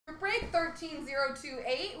break,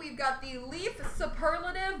 13028. We've got the Leaf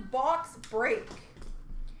Superlative box break.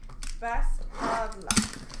 Best of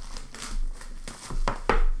luck.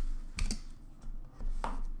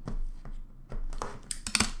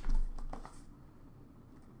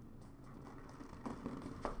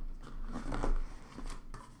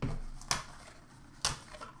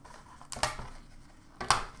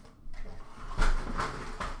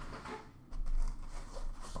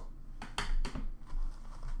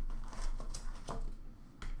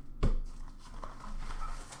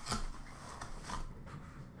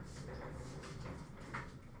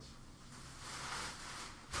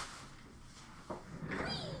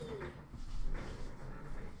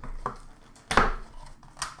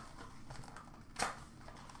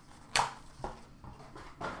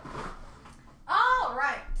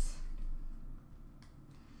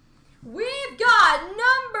 We've got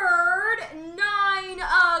numbered 9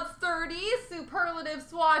 of 30 Superlative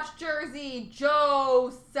swatch jersey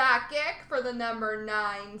Joe Sakic for the number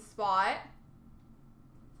 9 spot.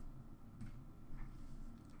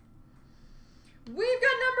 We've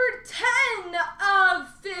got number 10 of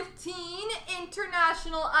 15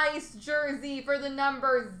 International Ice jersey for the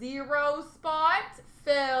number 0 spot,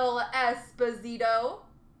 Phil Esposito.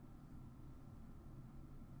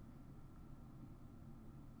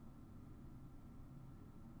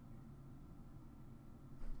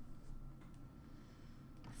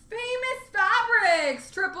 Famous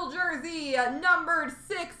Fabrics triple jersey, numbered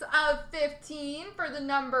 6 of 15 for the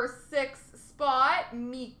number 6 spot,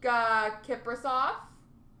 Mika Kiprasov.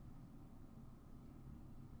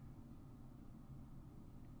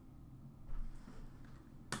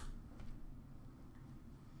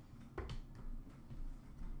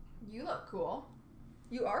 You look cool.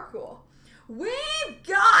 You are cool. We've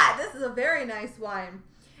got, this is a very nice one,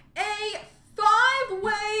 a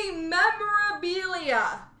 5-way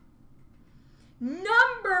memorabilia.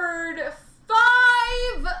 Numbered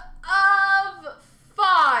 5 of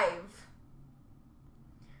 5.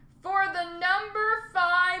 For the number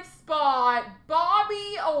 5 spot,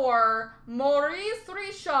 Bobby Orr, Maurice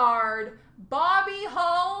Richard, Bobby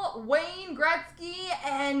Hull, Wayne Gretzky,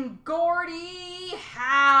 and Gordie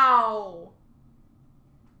Howe.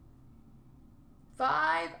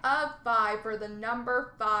 5 of 5 for the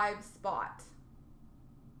number 5 spot.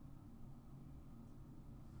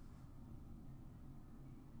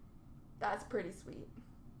 That's pretty sweet.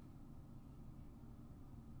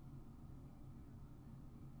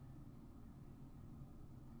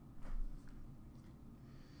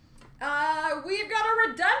 We've got a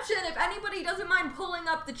redemption, if anybody doesn't mind pulling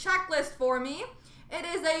up the checklist for me. It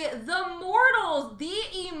is a The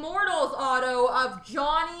Immortals auto of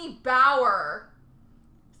Johnny Bower.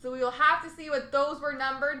 So we will have to see what those were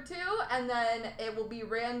numbered to, and then it will be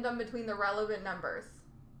random between the relevant numbers.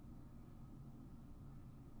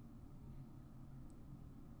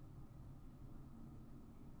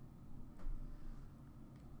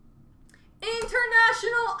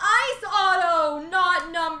 International Ice auto,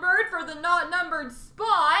 not numbered for the not numbered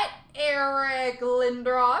spot, Eric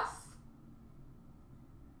Lindros.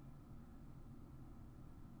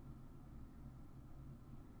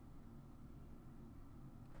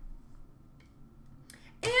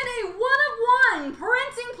 And a 1/1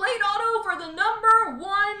 printing plate auto for the number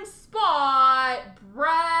 1 spot,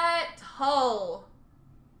 Brett Hull.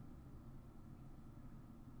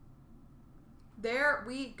 There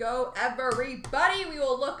we go, everybody. We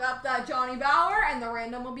will look up that Johnny Bower, and the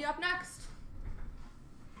random will be up next.